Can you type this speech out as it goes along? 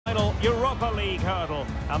Europa League hurdle,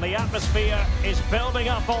 and the atmosphere is building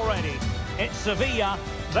up already. It's Sevilla,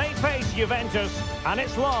 they face Juventus, and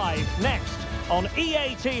it's live next on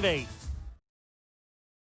EA TV.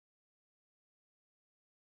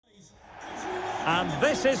 And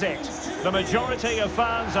this is it. The majority of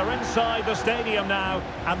fans are inside the stadium now,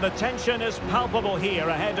 and the tension is palpable here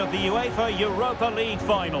ahead of the UEFA Europa League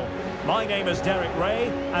final. My name is Derek Ray,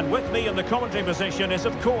 and with me in the commentary position is,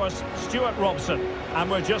 of course, Stuart Robson. And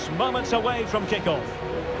we're just moments away from kickoff.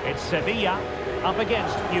 It's Sevilla up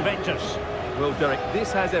against Juventus. Well, Derek,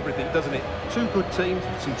 this has everything, doesn't it? Two good teams,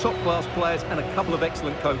 some top-class players, and a couple of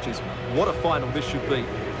excellent coaches. What a final this should be.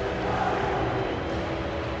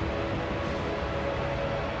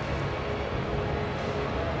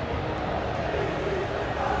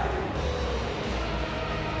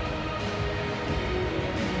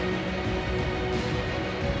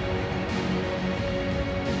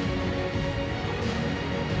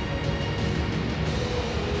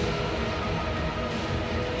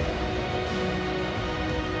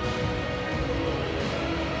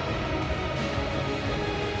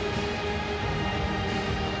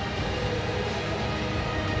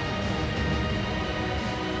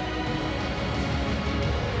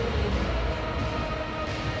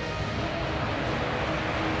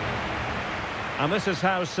 And this is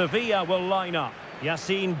how Sevilla will line up.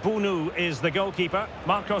 Yassine Bounou is the goalkeeper.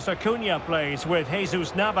 Marcos Acuna plays with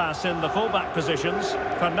Jesus Navas in the fullback positions.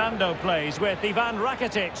 Fernando plays with Ivan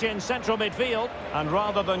Rakitic in central midfield. And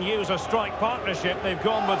rather than use a strike partnership, they've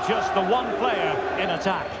gone with just the one player in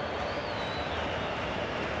attack.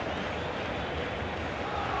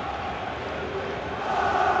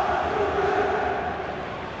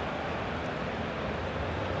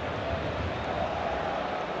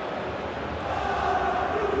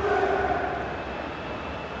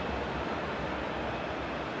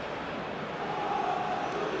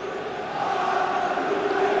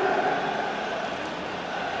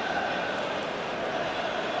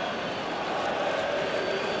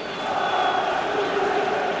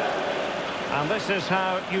 And this is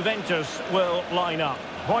how Juventus will line up.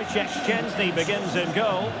 Wojciech Szczęsny begins in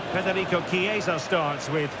goal. Federico Chiesa starts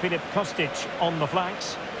with Filip Kostic on the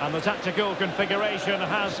flanks. And the tactical configuration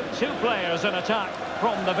has two players in attack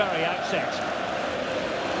from the very outset.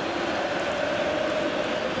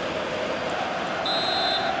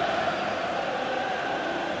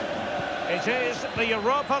 It is the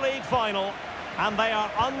Europa League final, and they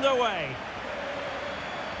are underway.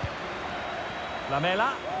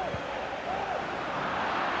 Lamela.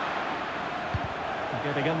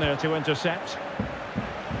 Getting in there to intercept.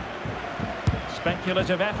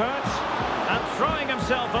 Speculative effort. And throwing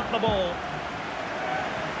himself at the ball.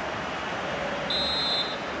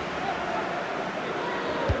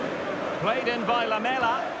 Played in by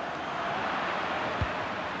Lamela.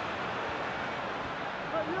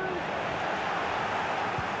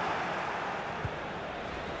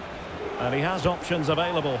 And he has options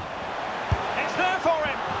available. It's there for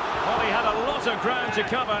him. Well, he had a lot of ground to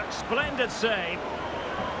cover. Splendid save.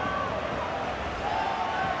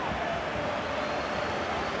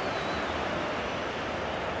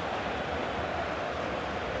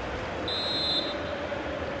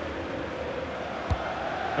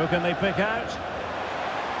 Who can they pick out?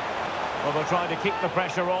 Well, they'll try to keep the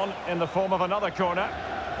pressure on in the form of another corner.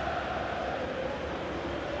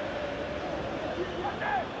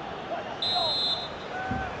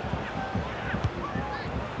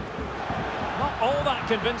 Not all that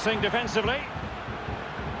convincing defensively.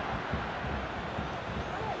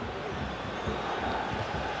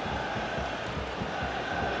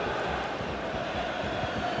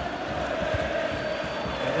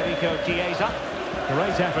 Federico Chiesa.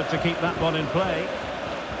 Great effort to keep that one in play.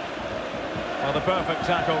 Well, the perfect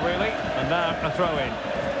tackle, really. And now a throw-in.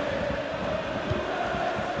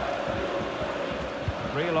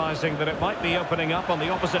 Realising that it might be opening up on the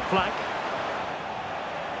opposite flank.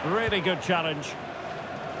 Really good challenge.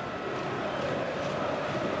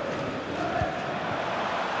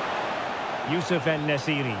 Youssef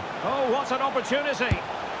En-Nesyri. Oh, what an opportunity.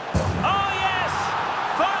 Oh, yes!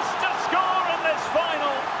 First to score in this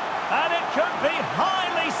final. And it could be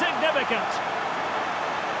highly significant.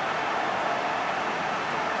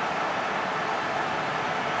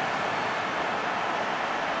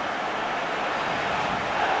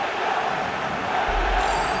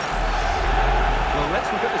 Well, let's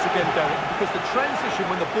look at this again, Derek, because the transition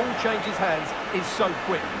when the ball changes hands is so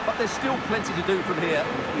quick. But there's still plenty to do from here.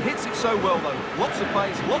 He hits it so well, though. Lots of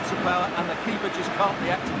pace, lots of power, and the keeper just can't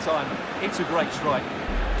react in time. It's a great strike.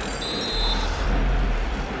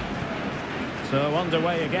 So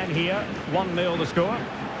underway again here, 1-0 the score.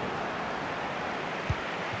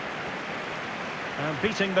 And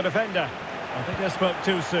beating the defender. I think I spoke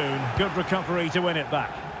too soon. Good recovery to win it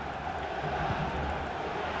back.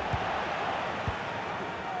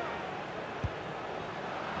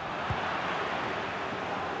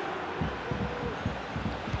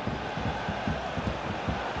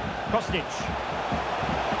 Kostic.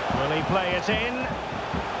 Will he play it in?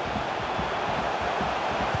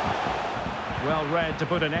 Well read to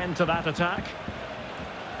put an end to that attack.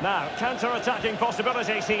 Now, counter-attacking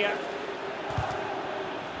possibilities here.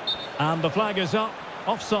 And the flag is up.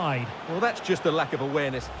 Offside. Well, that's just a lack of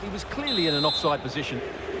awareness. He was clearly in an offside position.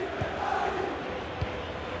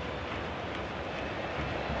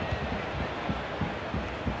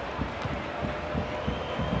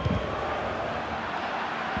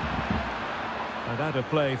 And out of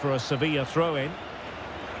play for a Sevilla throw-in.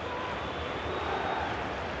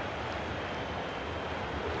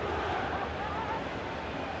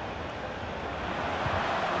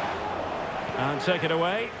 And take it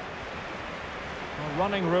away.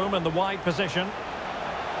 Running room in the wide position.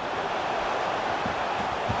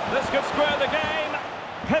 This could square the game.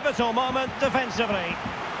 Pivotal moment defensively.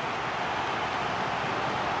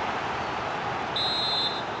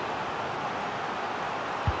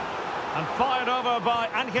 And fired over by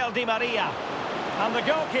Angel Di Maria. And the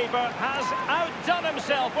goalkeeper has outdone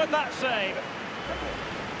himself with that save.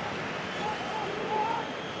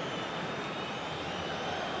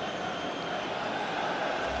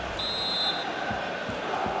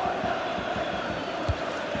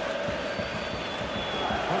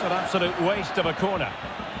 An absolute waste of a corner.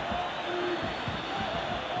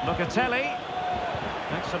 Locatelli.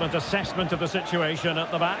 Excellent assessment of the situation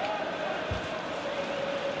at the back.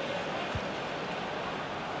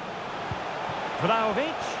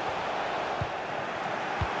 Vlahovic.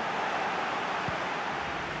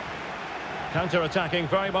 Counter-attacking,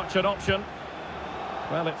 very much an option.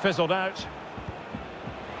 Well, it fizzled out.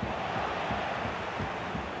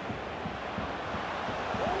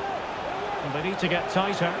 They need to get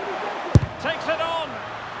tighter. Takes it on.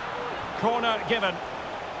 Corner given.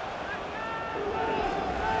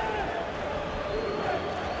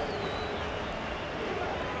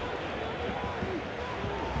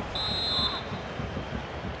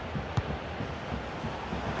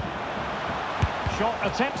 Shot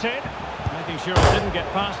attempted. Making sure it didn't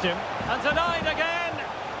get past him. And denied again.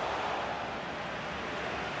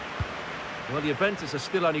 Well, the Juventus are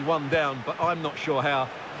still only one down, but I'm not sure how.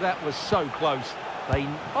 That was so close.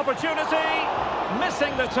 Opportunity,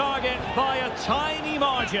 missing the target by a tiny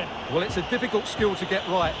margin. Well, it's a difficult skill to get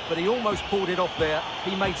right, but he almost pulled it off there.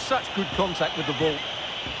 He made such good contact with the ball.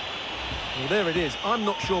 Well, there it is. I'm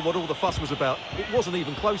not sure what all the fuss was about. It wasn't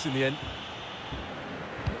even close in the end.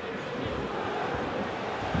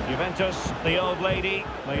 Juventus, the old lady,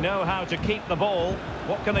 they know how to keep the ball.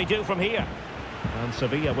 What can they do from here? And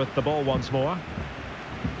Sevilla with the ball once more.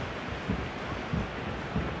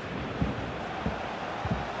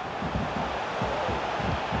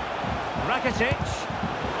 Rakitic.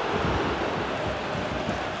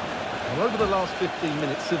 Well, over the last 15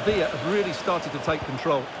 minutes, Sevilla have really started to take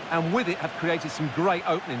control, and with it have created some great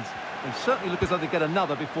openings. They certainly look as though they get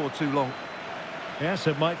another before too long. Yes,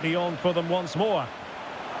 it might be on for them once more.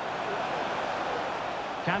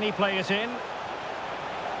 Can he play it in?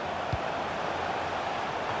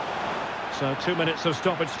 So 2 minutes of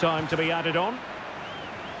stoppage time to be added on.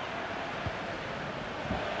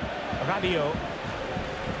 Rabiot.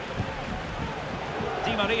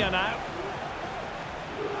 Di Maria now.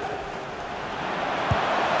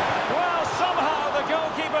 Well, somehow the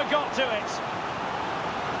goalkeeper got to it.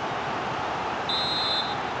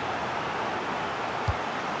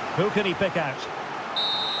 Who can he pick out?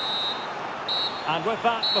 And with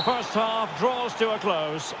that, the first half draws to a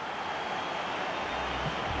close.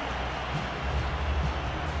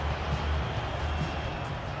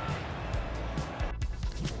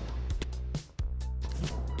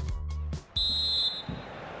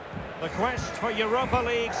 The quest for Europa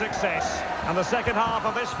League success, and the second half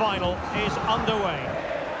of this final is underway.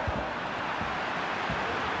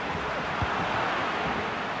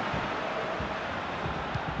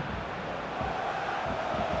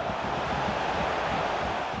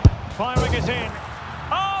 Firing it in.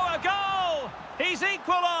 Oh, a goal! He's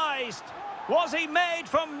equalised! Was he made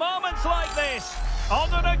for moments like this?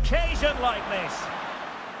 On an occasion like this?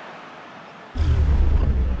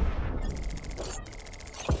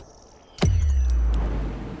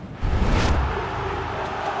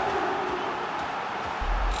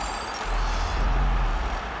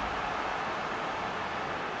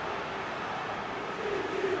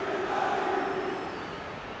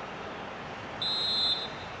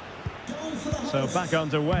 So back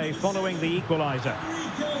underway following the equaliser.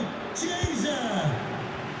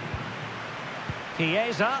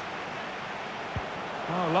 Chiesa.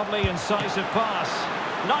 Oh, lovely incisive pass.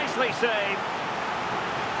 Nicely saved.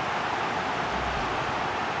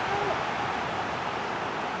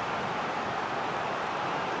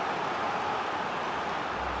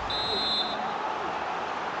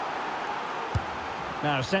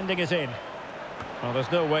 Now sending it in. Well,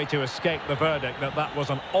 there's no way to escape the verdict that that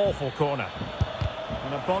was an awful corner.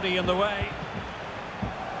 And a body in the way.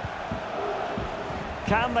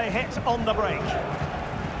 Can they hit on the break?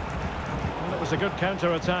 Well, it was a good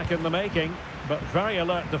counter-attack in the making, but very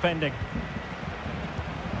alert defending.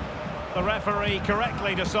 The referee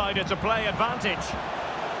correctly decided to play advantage.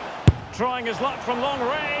 Trying his luck from long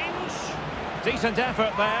range. Decent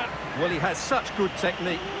effort there. Well, he has such good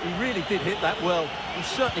technique. He really did hit that well. He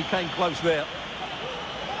certainly came close there.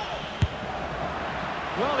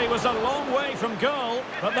 Well, he was a long way from goal,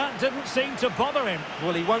 but that didn't seem to bother him.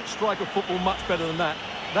 Well, he won't strike a football much better than that.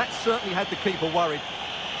 That certainly had the keeper worried.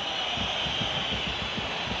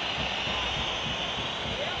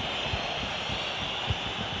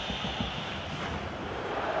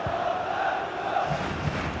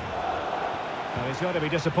 Well, he's going to be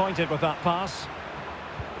disappointed with that pass.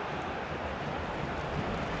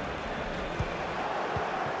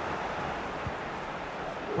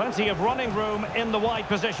 Plenty of running room in the wide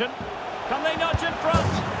position. Can they nudge in front?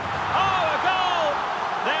 Oh, a goal!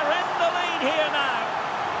 They're in the lead here now.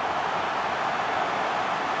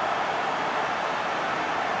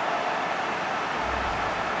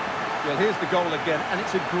 Well, here's the goal again, and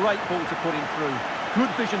it's a great ball to put him through. Good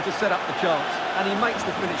vision to set up the chance, and he makes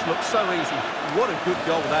the finish look so easy. What a good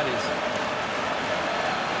goal that is.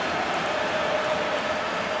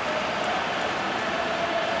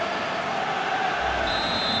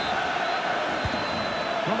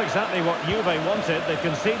 Not exactly what Juve wanted. They've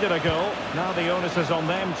conceded a goal. Now the onus is on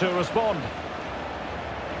them to respond.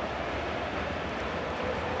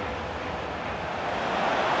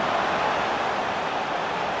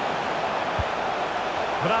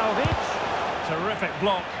 Vlahovic. Terrific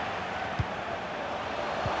block.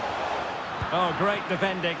 Oh, great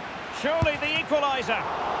defending. Surely the equaliser.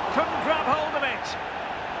 Couldn't grab hold of it.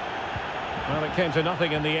 Well, it came to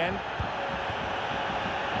nothing in the end.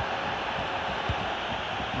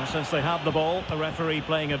 Well, since they have the ball, the referee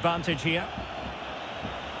playing advantage here.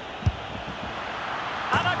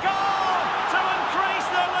 And a goal to increase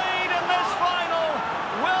the lead in this final.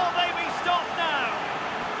 Will they be stopped now?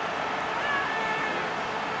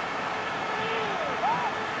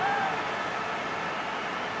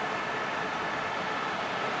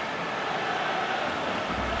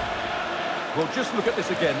 Well, just look at this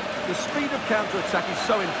again. The speed of counter-attack is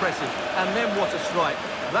so impressive. And then what a strike.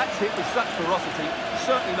 That's hit with such ferocity.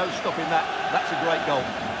 Certainly no stopping that. That's a great goal.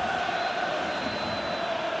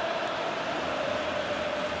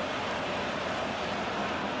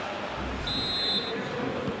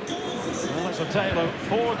 Well, it's a tale of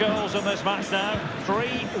 4 goals in this match now.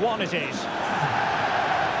 3-1 it is.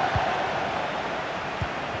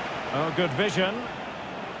 Oh, good vision.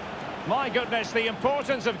 My goodness, the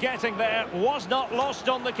importance of getting there was not lost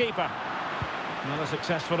on the keeper. Another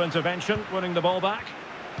successful intervention, winning the ball back.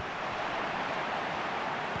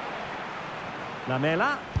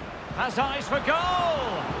 Lamela has eyes for goal!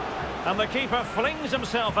 And the keeper flings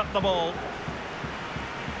himself at the ball.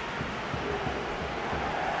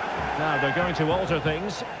 Now they're going to alter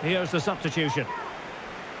things. Here's the substitution.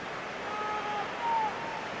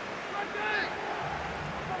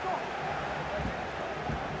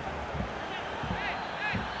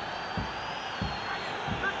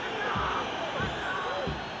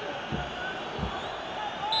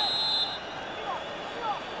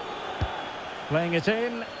 Playing it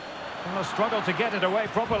in. Well, a struggle to get it away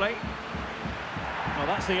properly. Well,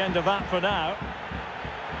 that's the end of that for now.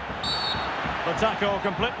 The tackle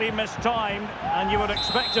completely mistimed, and you would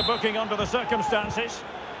expect a booking under the circumstances.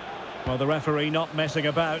 Well, the referee not messing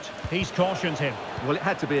about. He's cautioned him. Well, it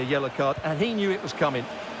had to be a yellow card, and he knew it was coming.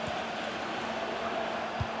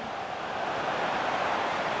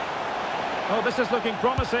 Oh, this is looking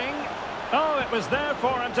promising. Oh, it was there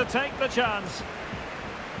for him to take the chance.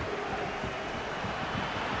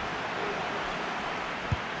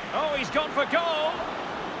 Oh, he's gone for goal.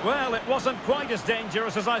 Well, it wasn't quite as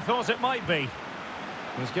dangerous as I thought it might be.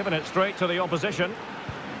 He's given it straight to the opposition.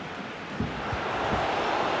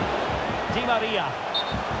 Di Maria.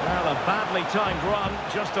 Well, a badly timed run,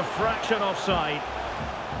 just a fraction offside.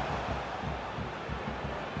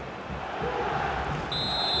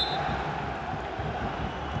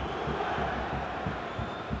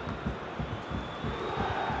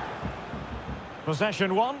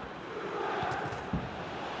 Possession one.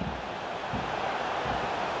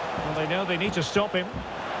 Well, they know they need to stop him.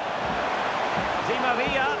 Di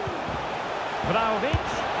Maria. Vlahovic.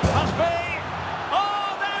 Must be.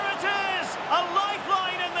 Oh, there it is! A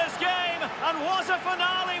lifeline in this game. And what a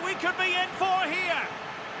finale we could be in for here.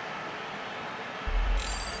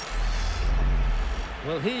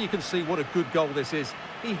 Well, here you can see what a good goal this is.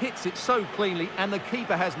 He hits it so cleanly and the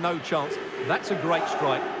keeper has no chance. That's a great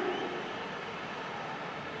strike.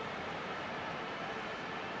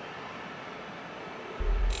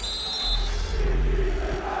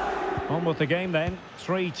 On with the game then.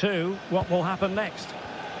 3-2. What will happen next?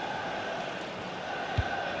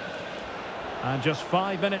 And just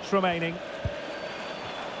 5 minutes remaining.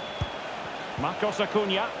 Marcos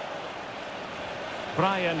Acuna.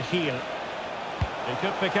 Brian Heel. He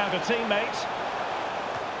could pick out a teammate.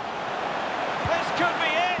 This could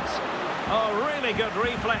be it! Oh, really good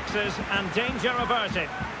reflexes and danger averted.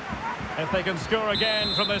 If they can score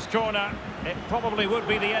again from this corner, it probably would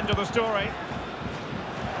be the end of the story.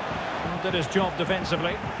 Well, did his job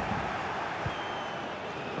defensively.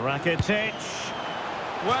 Rakitic.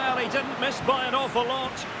 Well, he didn't miss by an awful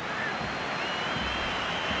lot.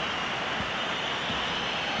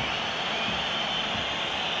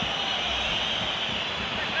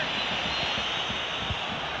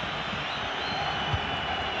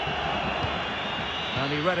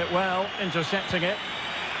 And he read it well, intercepting it.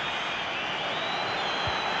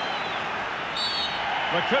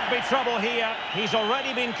 There could be trouble here. He's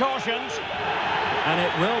already been cautioned. And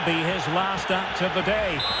it will be his last act of the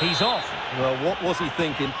day. He's off. Well, what was he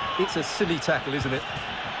thinking? It's a silly tackle, isn't it?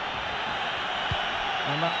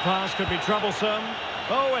 And that pass could be troublesome.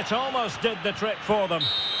 Oh, it almost did the trick for them.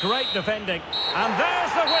 Great defending. And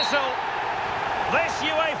there's the whistle. This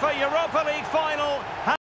UEFA Europa League final